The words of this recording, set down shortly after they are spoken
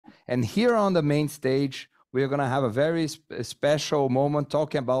And here on the main stage, we're going to have a very special moment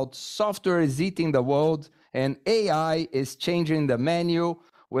talking about software is eating the world and AI is changing the menu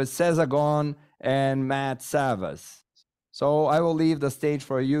with Cesar Gon and Matt Savas. So I will leave the stage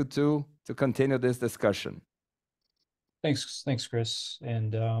for you two to continue this discussion. Thanks, Chris.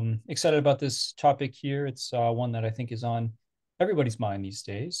 And excited about this topic here. It's one that I think is on everybody's mind these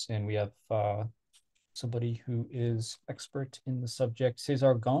days. And we have somebody who is expert in the subject,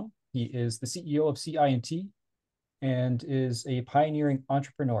 Cesar Gon. He is the CEO of CI&T and is a pioneering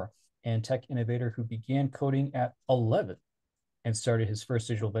entrepreneur and tech innovator who began coding at 11 and started his first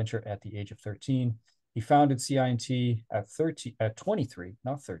digital venture at the age of 13. He founded CI&T at 23,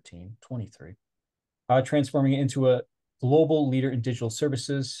 not 13, 23, transforming it into a global leader in digital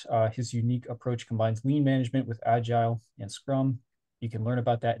services. His unique approach combines lean management with agile and Scrum. You can learn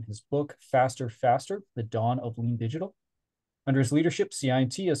about that in his book, Faster, Faster, The Dawn of Lean Digital. Under his leadership,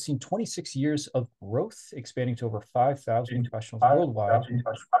 CI&T has seen 26 years of growth, expanding to over 5,000 professionals worldwide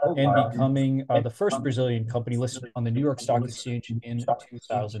and becoming the first Brazilian company listed on the New York Stock Exchange in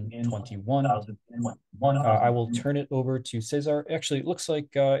 2021. I will turn it over to Cesar. Actually, it looks like,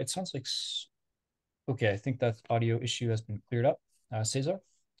 it sounds like, okay, I think that audio issue has been cleared up. Cesar,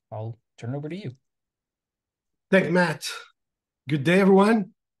 I'll turn it over to you. Thank you, Matt. Good day,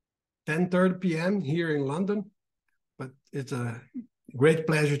 everyone. 10:30 p.m. here in London. But it's a great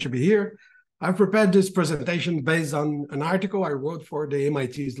pleasure to be here. I've prepared this presentation based on an article I wrote for the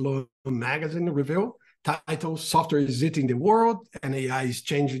MIT Sloan Magazine review titled Software is Eating the World and AI is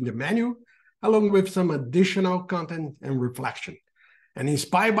Changing the Menu, along with some additional content and reflection. And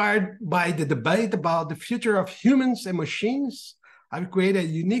inspired by the debate about the future of humans and machines, I've created a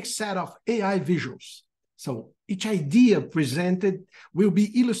unique set of AI visuals. So each idea presented will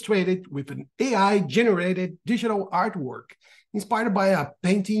be illustrated with an AI-generated digital artwork inspired by a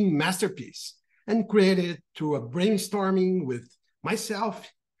painting masterpiece and created through a brainstorming with myself,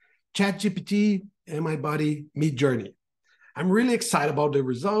 ChatGPT, and my buddy Midjourney. I'm really excited about the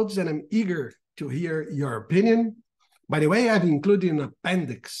results and I'm eager to hear your opinion. By the way, I've included an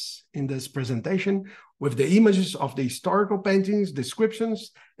appendix in this presentation with the images of the historical paintings,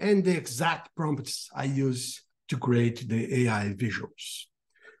 descriptions, and the exact prompts I use to create the AI visuals.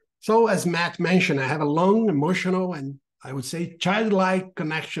 So as Matt mentioned, I have a long, emotional, and I would say childlike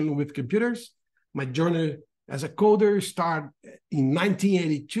connection with computers. My journey as a coder started in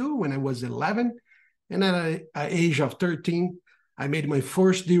 1982 when I was 11, and at the age of 13, I made my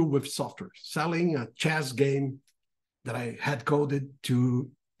first deal with software, selling a chess game that I had coded to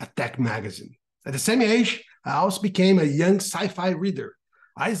a tech magazine. At the same age, I also became a young sci-fi reader.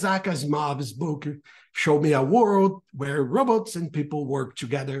 Isaac Asimov's book showed me a world where robots and people work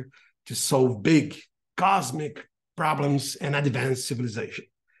together to solve big, cosmic problems and advance civilization.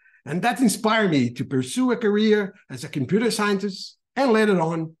 And that inspired me to pursue a career as a computer scientist and later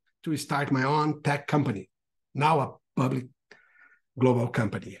on to start my own tech company, now a public global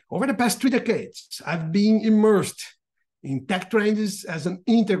company. Over the past 2 decades, I've been immersed in tech trends as an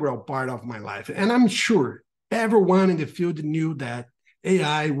integral part of my life. And I'm sure everyone in the field knew that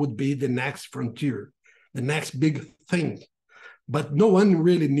AI would be the next frontier, the next big thing. But no one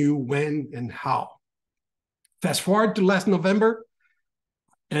really knew when and how. Fast forward to last November,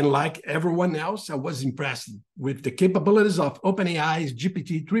 and like everyone else, I was impressed with the capabilities of OpenAI's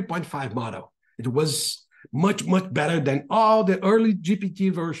GPT 3.5 model. It was much, much better than all the early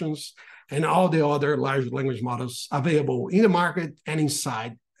GPT versions and all the other large language models available in the market and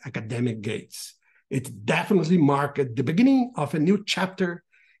inside academic gates. It definitely marked the beginning of a new chapter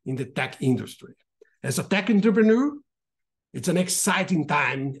in the tech industry. As a tech entrepreneur, it's an exciting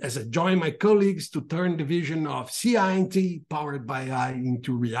time as I join my colleagues to turn the vision of CI&T powered by AI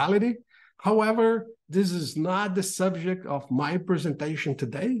into reality. However, this is not the subject of my presentation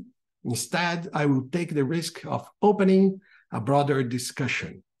today. Instead, I will take the risk of opening a broader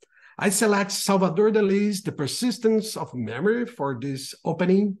discussion. I select Salvador Dali's The Persistence of Memory for this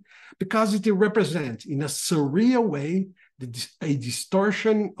opening because it represents, in a surreal way, a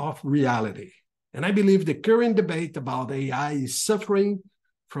distortion of reality. And I believe the current debate about AI is suffering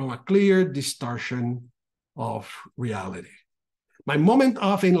from a clear distortion of reality. My moment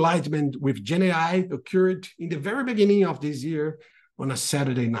of enlightenment with GenAI occurred in the very beginning of this year on a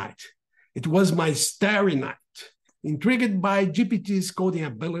Saturday night. It was my starry night. Intrigued by GPT's coding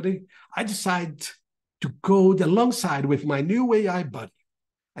ability, I decided to code alongside with my new AI buddy.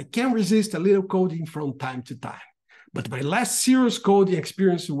 I can't resist a little coding from time to time, but my last serious coding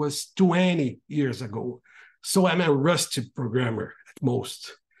experience was 20 years ago, so I'm a rusty programmer at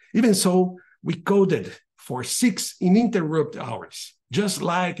most. Even so, we coded for 6 uninterrupted hours. just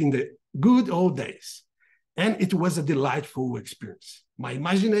like in the good old days. And it was a delightful experience. My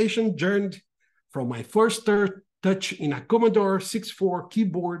imagination journeyed from my first touch in a Commodore 64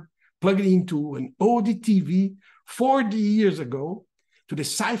 keyboard plugged into an old TV 40 years ago to the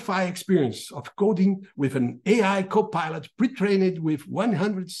sci-fi experience of coding with an AI copilot pre-trained with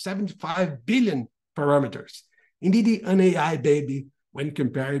 175 billion parameters. Indeed, an AI baby when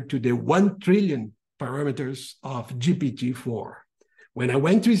compared to the 1 trillion parameters of GPT-4. When I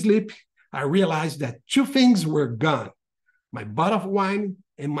went to sleep, I realized that two things were gone: my bottle of wine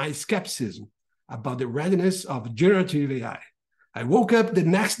and my skepticism about the readiness of generative AI. I woke up the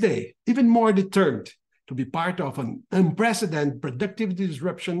next day even more determined to be part of an unprecedented productivity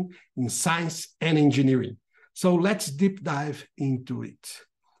disruption in science and engineering. So let's deep dive into it.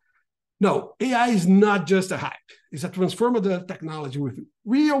 No, AI is not just a hype. It's a transformative technology with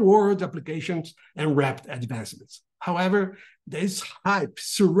real-world applications and rapid advancements. However, there's hype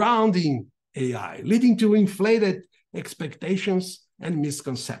surrounding AI, leading to inflated expectations and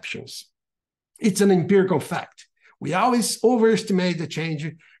misconceptions. It's an empirical fact. We always overestimate the change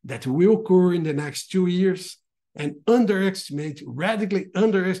that will occur in the next 2 years and radically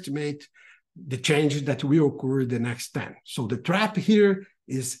underestimate the change that will occur in the next 10. So the trap here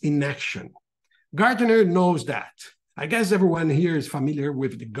is inaction. Gartner knows that. I guess everyone here is familiar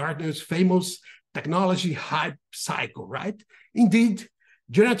with the Gartner's famous technology hype cycle, right? Indeed,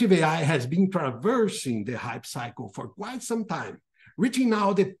 generative AI has been traversing the hype cycle for quite some time, reaching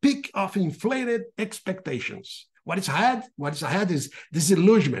now the peak of inflated expectations. What is ahead is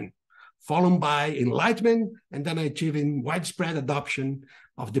disillusionment, followed by enlightenment, and then achieving widespread adoption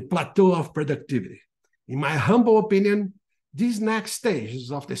of the plateau of productivity. In my humble opinion, these next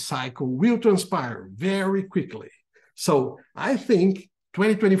stages of the cycle will transpire very quickly. So I think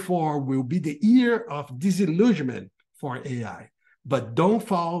 2024 will be the year of disillusionment for AI, but don't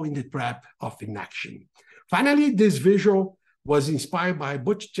fall in the trap of inaction. Finally, this visual was inspired by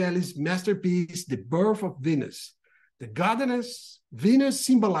Botticelli's masterpiece, The Birth of Venus. The goddess Venus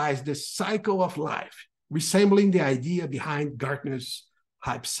symbolized the cycle of life, resembling the idea behind Gartner's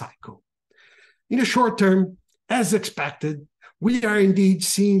hype cycle. In the short term, as expected, we are indeed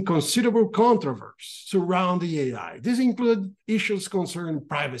seeing considerable controversy surrounding AI. These include issues concerning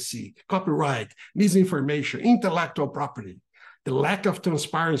privacy, copyright, misinformation, intellectual property, the lack of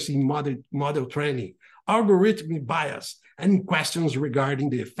transparency in model training, algorithmic bias, and questions regarding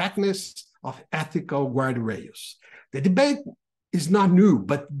the effectiveness of ethical guardrails. The debate is not new,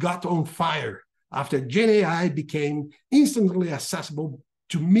 but got on fire after Gen AI became instantly accessible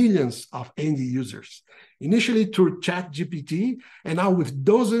to millions of end users, initially through ChatGPT, and now with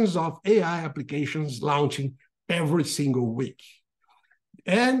dozens of AI applications launching every single week.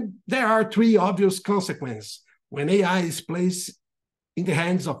 And there are three obvious consequences when AI is placed in the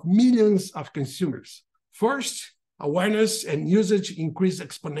hands of millions of consumers. First, awareness and usage increase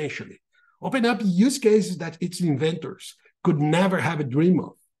exponentially, open up use cases that its inventors could never have dreamed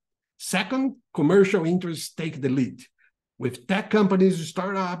of. Second, commercial interests take the lead, with tech companies,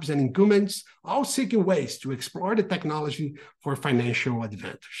 startups, and incumbents all seeking ways to explore the technology for financial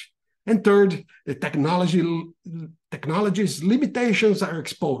advantage. And third, the technology's limitations are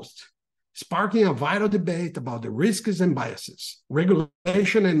exposed, sparking a vital debate about the risks and biases,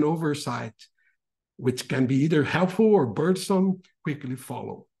 regulation and oversight, which can be either helpful or burdensome, quickly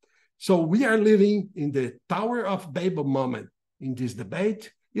follow. So we are living in the Tower of Babel moment in this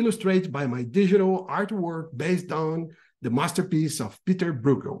debate, illustrated by my digital artwork based on the masterpiece of Peter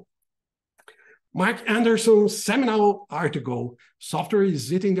Bruegel. Mark Anderson's seminal article, Software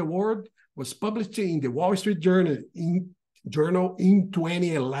is Eating the World, was published in the Wall Street Journal in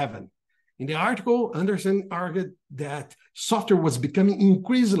 2011. In the article, Anderson argued that software was becoming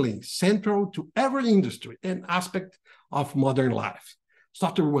increasingly central to every industry and aspect of modern life.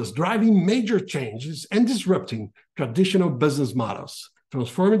 Software was driving major changes and disrupting traditional business models,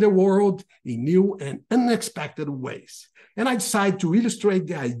 transforming the world in new and unexpected ways. And I decided to illustrate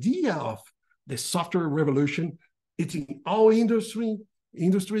the idea of the software revolution in all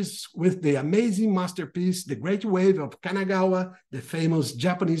industries with the amazing masterpiece, The Great Wave of Kanagawa, the famous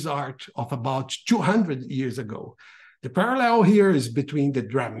Japanese art of about 200 years ago. The parallel here is between the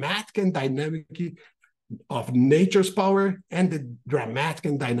dramatic and dynamic of nature's power and the dramatic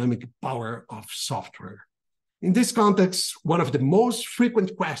and dynamic power of software. In this context, one of the most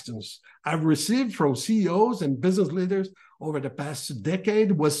frequent questions I've received from CEOs and business leaders over the past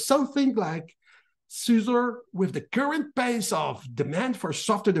decade was something like, Cesar, with the current pace of demand for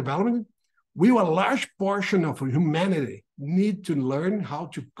software development, will a large portion of humanity need to learn how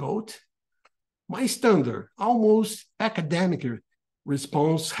to code? My standard, almost academic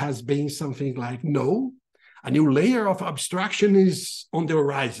response has been something like, no, a new layer of abstraction is on the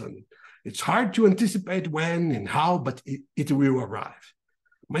horizon. It's hard to anticipate when and how, but it will arrive.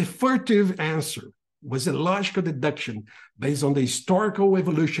 My furtive answer was a logical deduction based on the historical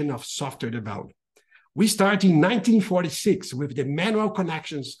evolution of software development. We start in 1946 with the manual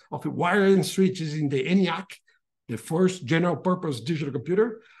connections of wires and switches in the ENIAC, the first general-purpose digital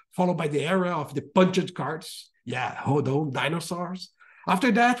computer, followed by the era of the punched cards. Yeah, hold on, dinosaurs.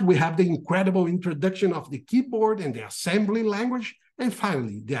 After that, we have the incredible introduction of the keyboard and the assembly language, and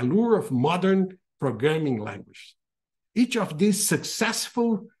finally, the allure of modern programming language. Each of these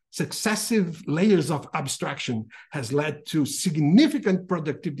successive layers of abstraction has led to significant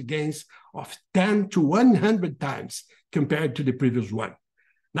productivity gains of 10 to 100 times compared to the previous one.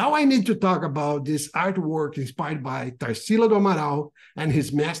 Now I need to talk about this artwork inspired by Tarsila do Amaral and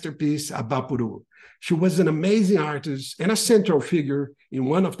his masterpiece, Abapuru. She was an amazing artist and a central figure in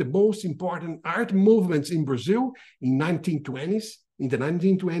one of the most important art movements in Brazil in the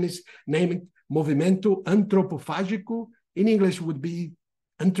 1920s, named Movimento Antropofágico. In English would be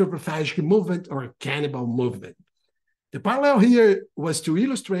anthropophagic movement or cannibal movement. The parallel here was to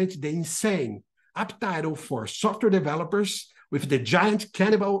illustrate the insane uptitle for software developers with the giant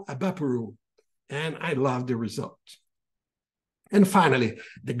cannibal Abapuru, and I love the result. And finally,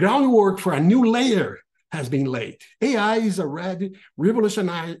 the groundwork for a new layer has been laid. AI is already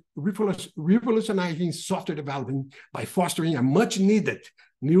revolutionizing software development by fostering a much needed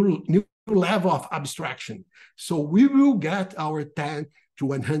new level of abstraction. So we will get our 10 to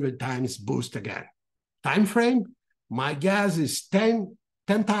 100 times boost again. Time frame, my guess is 10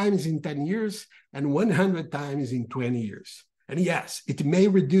 times in 10 years and 100 times in 20 years. And yes, it may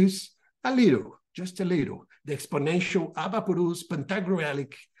reduce a little, just a little, the exponential Abapuru's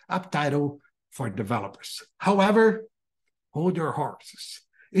pentagruelic uptitle for developers. However, hold your horses.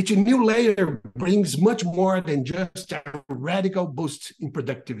 Each new layer brings much more than just a radical boost in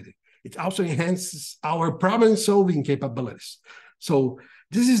productivity. It also enhances our problem-solving capabilities. So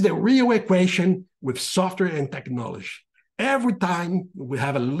this is the real equation with software and technology. Every time we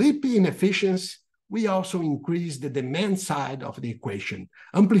have a leap in efficiency, we also increase the demand side of the equation,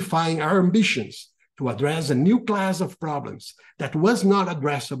 amplifying our ambitions to address a new class of problems that was not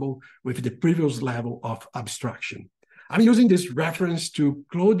addressable with the previous level of abstraction. I'm using this reference to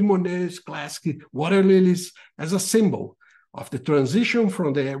Claude Monet's classic Water Lilies as a symbol of the transition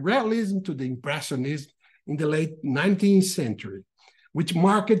from the realism to the impressionism in the late 19th century, which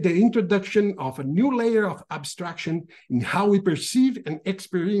marked the introduction of a new layer of abstraction in how we perceive and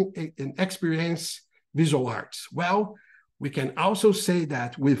experience visual arts. Well, we can also say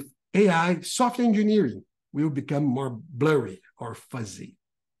that with AI, software engineering will become more blurry or fuzzy.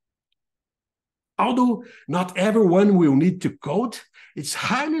 Although not everyone will need to code, it's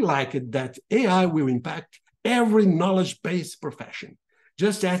highly likely that AI will impact every knowledge-based profession,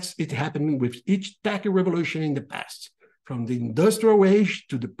 just as it happened with each tech revolution in the past, from the industrial age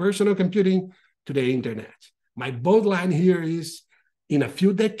to the personal computing to the internet. My bold line here is, in a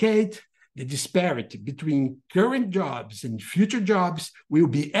few decades, the disparity between current jobs and future jobs will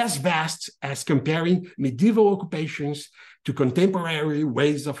be as vast as comparing medieval occupations to contemporary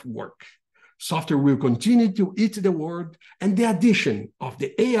ways of work. Software will continue to eat the world, and the addition of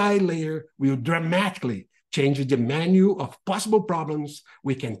the AI layer will dramatically change the menu of possible problems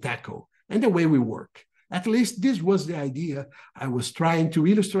we can tackle and the way we work. At least this was the idea I was trying to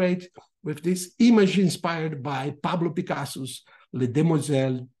illustrate with this image inspired by Pablo Picasso's Les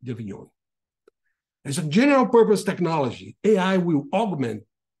Demoiselles d'Avignon. As a general purpose technology, AI will augment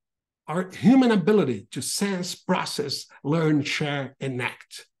our human ability to sense, process, learn, share, and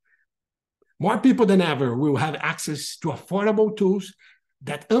act. More people than ever will have access to affordable tools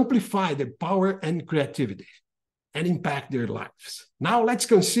that amplify their power and creativity and impact their lives. Now let's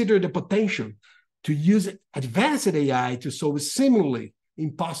consider the potential to use advanced AI to solve seemingly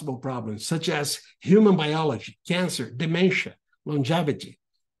impossible problems, such as human biology, cancer, dementia, longevity,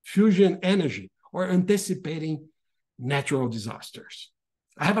 fusion energy, or anticipating natural disasters.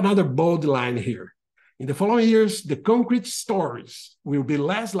 I have another bold line here. In the following years, the concrete stories will be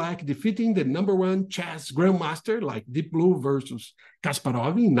less like defeating the #1 chess grandmaster like Deep Blue versus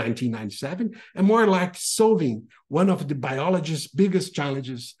Kasparov in 1997, and more like solving one of the biology's biggest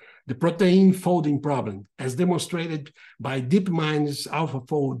challenges, the protein folding problem, as demonstrated by DeepMind's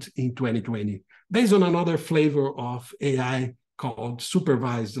AlphaFold in 2020, based on another flavor of AI called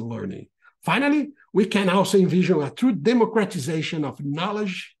supervised learning. Finally, we can also envision a true democratization of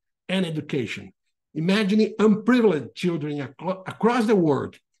knowledge and education. Imagining unprivileged children across the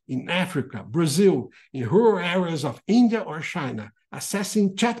world, in Africa, Brazil, in rural areas of India or China,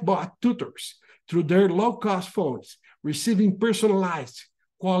 accessing chatbot tutors through their low-cost phones, receiving personalized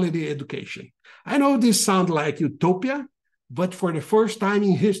quality education. I know this sounds like utopia, but for the first time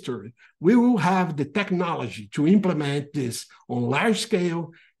in history, we will have the technology to implement this on large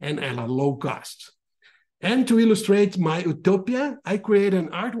scale and at a low cost. And to illustrate my utopia, I created an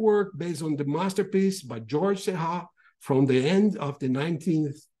artwork based on the masterpiece by Georges Seurat from the end of the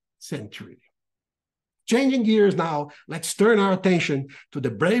 19th century. Changing gears now, let's turn our attention to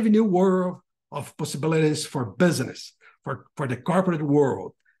the brave new world of possibilities for business, for the corporate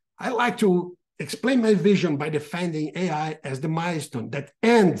world. I like to explain my vision by defending AI as the milestone that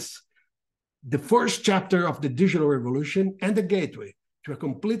ends the first chapter of the digital revolution and the gateway to a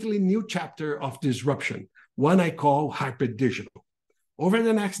completely new chapter of disruption, one I call hyperdigital. Over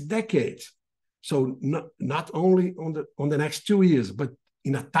the next decades, so not only on the next 2 years, but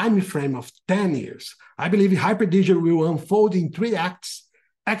in a time frame of 10 years, I believe hyperdigital will unfold in 3 acts.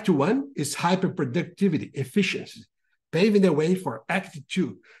 Act 1 is hyperproductivity, efficiency, paving the way for Act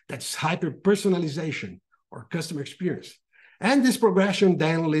 2, that's hyper-personalization or customer experience. And this progression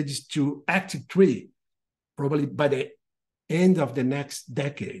then leads to Act 3, probably by the end of the next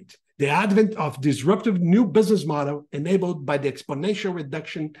decade, the advent of disruptive new business model enabled by the exponential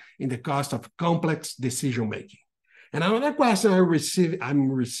reduction in the cost of complex decision-making. And another question I'm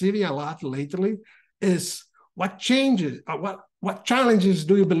receiving a lot lately is what challenges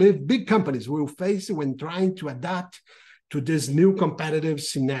do you believe big companies will face when trying to adapt to this new competitive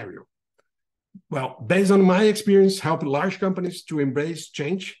scenario? Well, based on my experience, helping large companies to embrace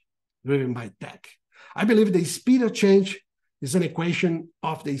change driven by tech. I believe the speed of change is an equation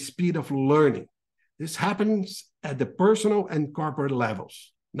of the speed of learning. This happens at the personal and corporate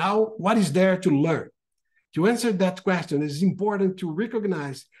levels. Now, what is there to learn? To answer that question, it is important to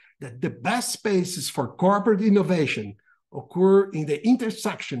recognize that the best spaces for corporate innovation occur in the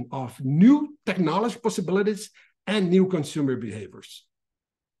intersection of new technology possibilities and new consumer behaviors.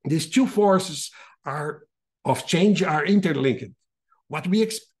 These two forces of change are interlinked. What we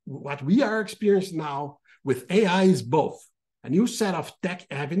are experiencing now with AI is both a new set of tech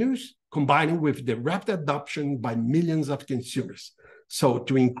avenues combining with the rapid adoption by millions of consumers. So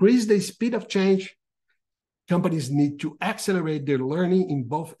to increase the speed of change, companies need to accelerate their learning in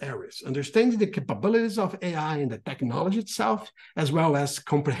both areas, understanding the capabilities of AI and the technology itself, as well as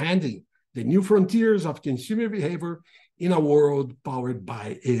comprehending the new frontiers of consumer behavior in a world powered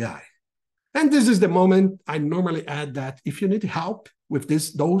by AI. And this is the moment I normally add that if you need help with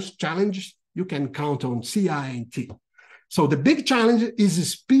those challenges, you can count on CI&T. So the big challenge is the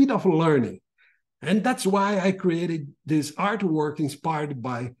speed of learning. And that's why I created this artwork inspired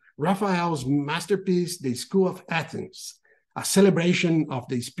by Raphael's masterpiece, The School of Athens, a celebration of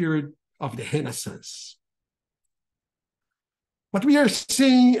the spirit of the Renaissance. What we are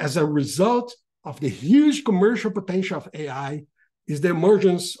seeing as a result of the huge commercial potential of AI is the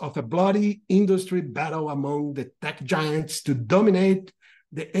emergence of a bloody industry battle among the tech giants to dominate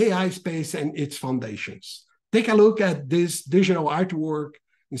the AI space and its foundations. Take a look at this digital artwork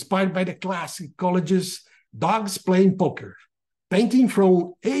inspired by the classic college's Dogs Playing Poker, painting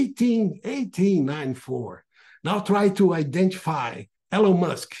from 1894. Now try to identify Elon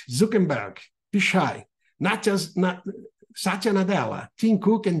Musk, Zuckerberg, Pichai, Satya Nadella, Tim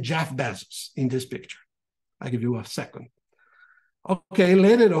Cook, and Jeff Bezos in this picture. I'll give you a second. Okay,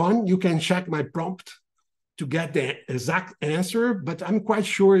 later on, you can check my prompt to get the exact answer, but I'm quite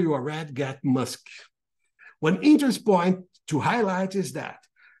sure you already get Musk. One interest point to highlight is that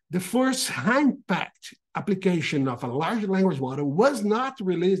the first high-impact application of a large language model was not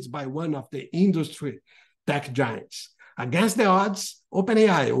released by one of the industry tech giants. Against the odds,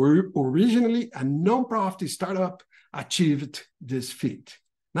 OpenAI, originally a non-profit startup, achieved this feat.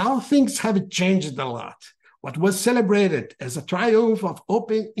 Now things have changed a lot. What was celebrated as a triumph of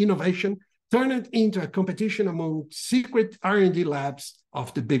open innovation turned into a competition among secret R&D labs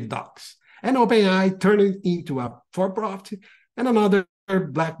of the big dogs. And OpenAI turned it into a for-profit and another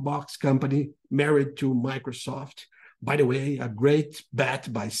black box company married to Microsoft. By the way, a great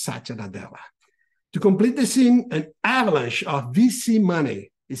bet by Satya Nadella. To complete the scene, an avalanche of VC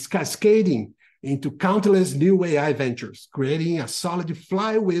money is cascading into countless new AI ventures, creating a solid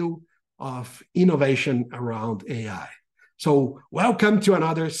flywheel of innovation around AI. So welcome to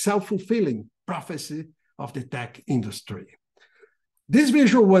another self-fulfilling prophecy of the tech industry. This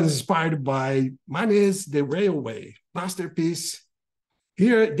visual was inspired by Manet's The Railway masterpiece.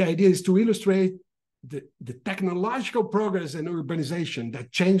 Here, the idea is to illustrate the technological progress and urbanization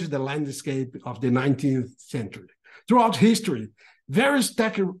that changed the landscape of the 19th century. Throughout history, various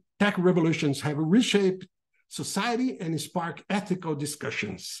tech revolutions have reshaped society and spark ethical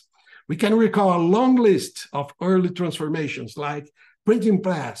discussions. We can recall a long list of early transformations like printing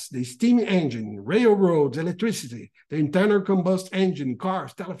press, the steam engine, railroads, electricity, the internal combustion engine,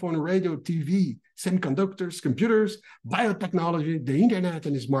 cars, telephone, radio, TV, semiconductors, computers, biotechnology, the internet,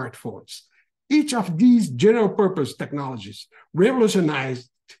 and smartphones. Each of these general purpose technologies revolutionized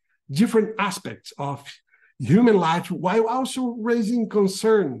different aspects of human life while also raising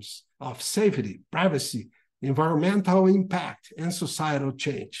concerns of safety, privacy, environmental impact, and societal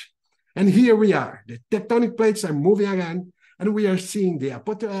change. And here we are, the tectonic plates are moving again, and we are seeing the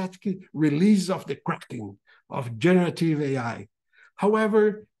apotheotic release of the Kraken of generative AI.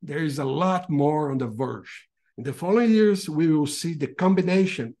 However, there is a lot more on the verge. In the following years, we will see the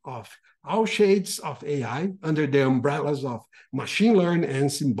combination of all shades of AI under the umbrellas of machine learning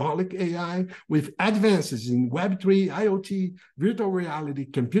and symbolic AI with advances in Web3, IoT, virtual reality,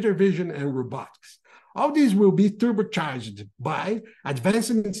 computer vision, and robotics. All these will be turbocharged by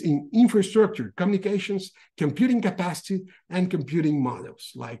advancements in infrastructure, communications, computing capacity, and computing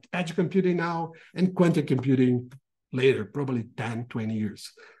models like edge computing now and quantum computing later, probably 10, 20 years.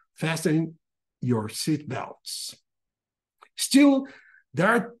 Fasten your seatbelts. Still, there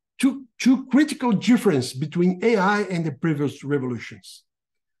are two critical differences between AI and the previous revolutions.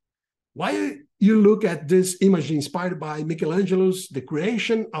 While you look at this image inspired by Michelangelo's The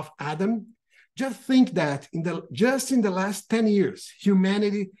Creation of Adam, just think that just in the last 10 years,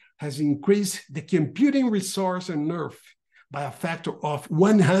 humanity has increased the computing resource on Earth by a factor of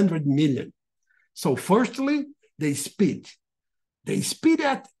 100 million. So firstly, the speed. The speed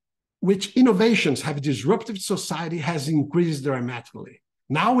at which innovations have disrupted society has increased dramatically.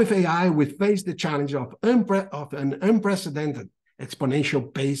 Now with AI, we face the challenge of an unprecedented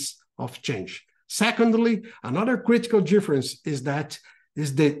exponential pace of change. Secondly, another critical difference is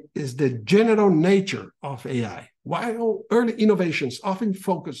the general nature of AI. While early innovations often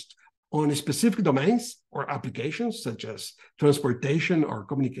focused on specific domains or applications such as transportation or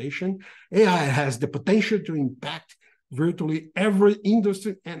communication, AI has the potential to impact virtually every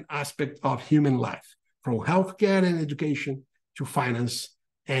industry and aspect of human life, from healthcare and education to finance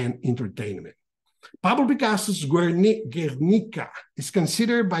and entertainment. Pablo Picasso's Guernica is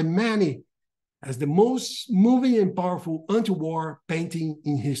considered by many as the most moving and powerful anti-war painting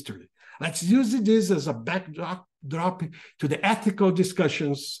in history. Let's use this as a backdrop to the ethical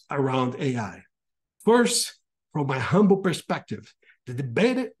discussions around AI. First, from my humble perspective, the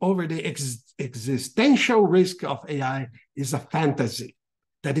debate over the existential risk of AI is a fantasy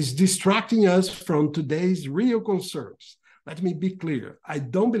that is distracting us from today's real concerns. Let me be clear, I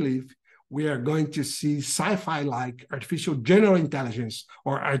don't believe we are going to see sci-fi like artificial general intelligence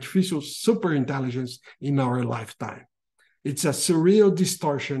or artificial superintelligence in our lifetime. It's a surreal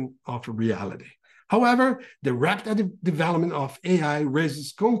distortion of reality. However, the rapid development of AI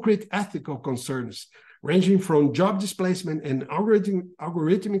raises concrete ethical concerns, ranging from job displacement and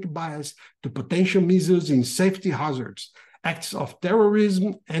algorithmic bias to potential misuse in safety hazards, acts of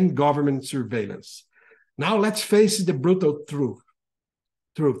terrorism, and government surveillance. Now let's face the brutal truth.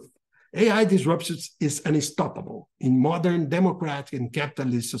 AI disruption is unstoppable in modern democratic and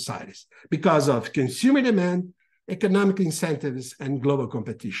capitalist societies because of consumer demand, economic incentives, and global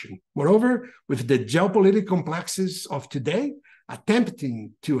competition. Moreover, with the geopolitical complexities of today,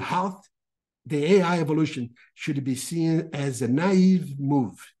 attempting to halt the AI evolution should be seen as a naive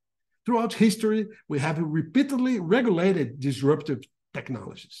move. Throughout history, we have repeatedly regulated disruptive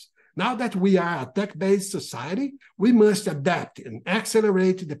technologies. Now that we are a tech-based society, we must adapt and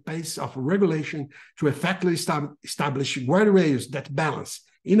accelerate the pace of regulation to effectively establish guardrails that balance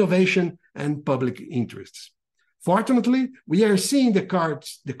innovation and public interests. Fortunately, we are seeing the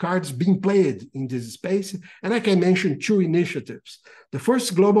cards being played in this space, and I can mention two initiatives. The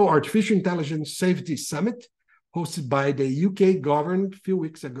first Global Artificial Intelligence Safety Summit, hosted by the UK government a few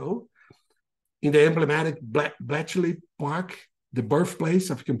weeks ago, in the emblematic Bletchley Park, the birthplace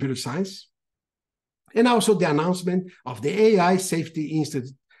of computer science, and also the announcement of the AI Safety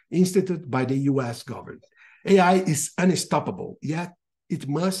Institute by the US government. AI is unstoppable, yet it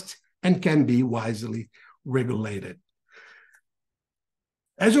must and can be wisely regulated.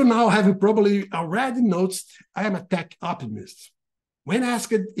 As you now have probably already noticed, I am a tech optimist. When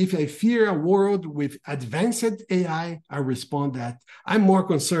asked if I fear a world with advanced AI, I respond that I'm more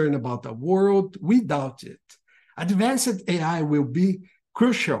concerned about a world without it. Advanced AI will be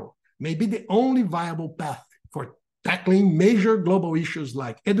crucial, maybe the only viable path for tackling major global issues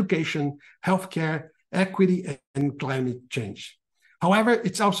like education, healthcare, equity, and climate change. However,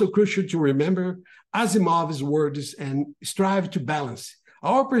 it's also crucial to remember Asimov's words and strive to balance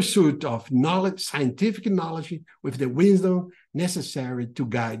our pursuit of knowledge, scientific knowledge, with the wisdom necessary to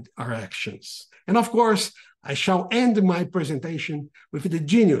guide our actions. And of course, I shall end my presentation with the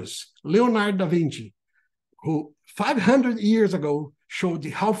genius, Leonardo da Vinci, who 500 years ago showed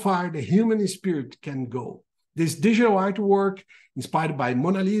how far the human spirit can go. This digital artwork, inspired by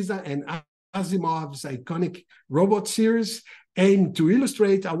Mona Lisa and Asimov's iconic robot series, aimed to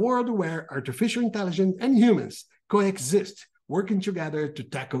illustrate a world where artificial intelligence and humans coexist, working together to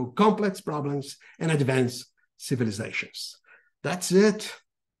tackle complex problems and advance civilizations. That's it.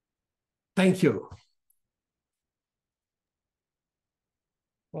 Thank you.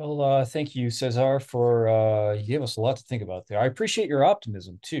 Well, thank you, Cesar, for you gave us a lot to think about there. I appreciate your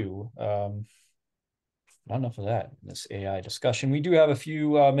optimism too. Not enough of that in this AI discussion. We do have a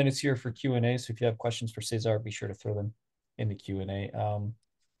few minutes here for Q&A, so if you have questions for Cesar, be sure to throw them in the Q&A.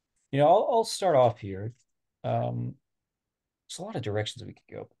 I'll start off here. There's a lot of directions we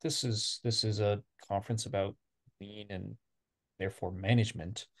could go. But this is a conference about lean and therefore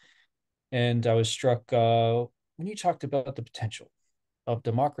management. And I was struck when you talked about the potential of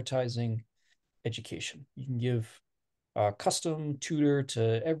democratizing education. You can give a custom tutor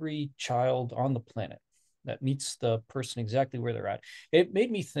to every child on the planet that meets the person exactly where they're at. It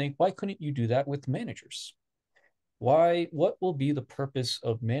made me think, why couldn't you do that with managers? What will be the purpose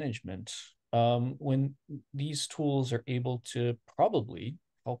of management when these tools are able to probably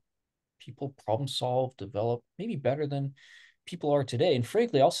help people problem solve, develop, maybe better than people are today? And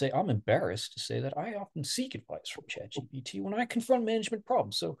frankly, I'll say I'm embarrassed to say that I often seek advice from ChatGPT when I confront management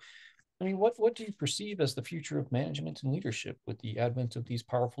problems. So, I mean, what do you perceive as the future of management and leadership with the advent of these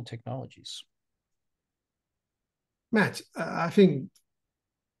powerful technologies? Matt, I think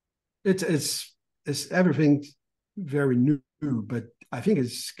it's everything very new, but I think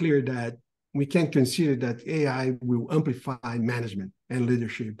it's clear that we can consider that AI will amplify management and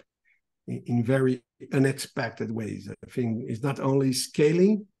leadership in very unexpected ways. I think it's not only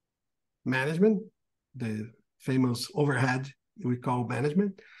scaling management, the famous overhead we call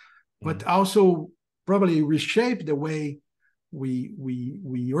management, but also probably reshape the way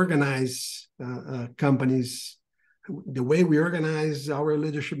we organize companies, the way we organize our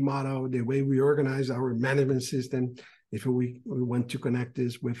leadership model, the way we organize our management system, if we want to connect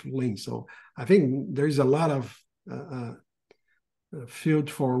this with Lean. So I think there's a lot of field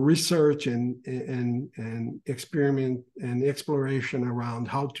for research and experiment and exploration around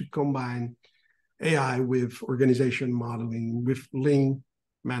how to combine AI with organization modeling, with Lean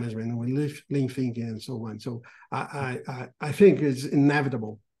management, with Lean thinking, and so on. So I think it's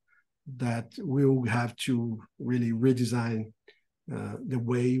inevitable that we'll have to really redesign the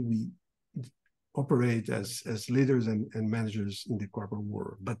way we operate as leaders and managers in the corporate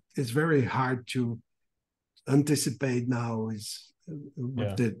world. But it's very hard to anticipate now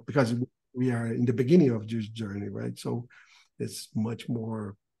because we are in the beginning of this journey, right? So it's much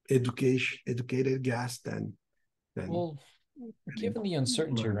more educated guess than well, given the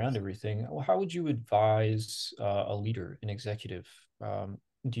uncertainty around everything, how would you advise a leader, an executive?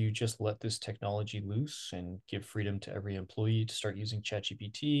 Do you just let this technology loose and give freedom to every employee to start using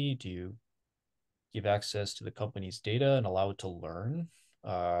ChatGPT? Do you give access to the company's data and allow it to learn?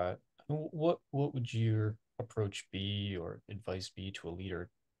 What would your approach be or advice be to a leader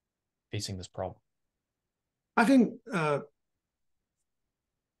facing this problem? I think the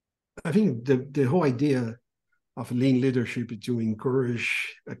whole idea of Lean leadership is to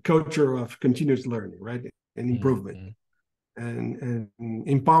encourage a culture of continuous learning, right, and improvement. Mm-hmm. And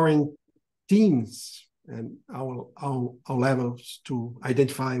empowering teams and our levels to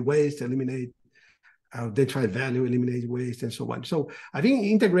identify waste, identify value, eliminate waste, and so on. So I think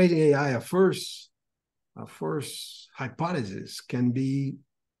integrating AI, a first hypothesis can be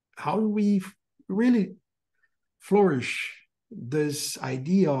how do we really flourish this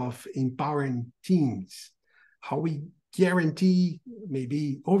idea of empowering teams, how we guarantee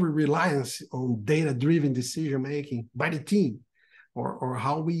maybe over-reliance on data-driven decision-making by the team, or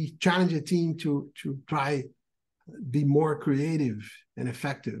how we challenge a team to try be more creative and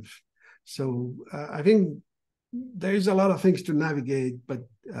effective. So I think there's a lot of things to navigate, but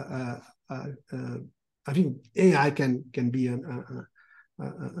I think AI can be an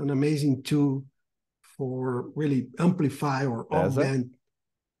amazing tool for really amplify or augment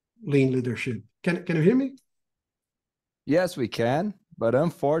Lean leadership. Can you hear me? Yes, we can, but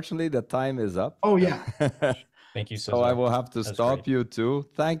unfortunately the time is up. Oh yeah. Thank you, Cesar. So I will have to stop you too.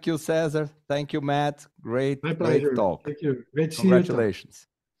 Thank you, Cesar. Thank you, Matt. Great talk. Thank you. Great to see you. Congratulations.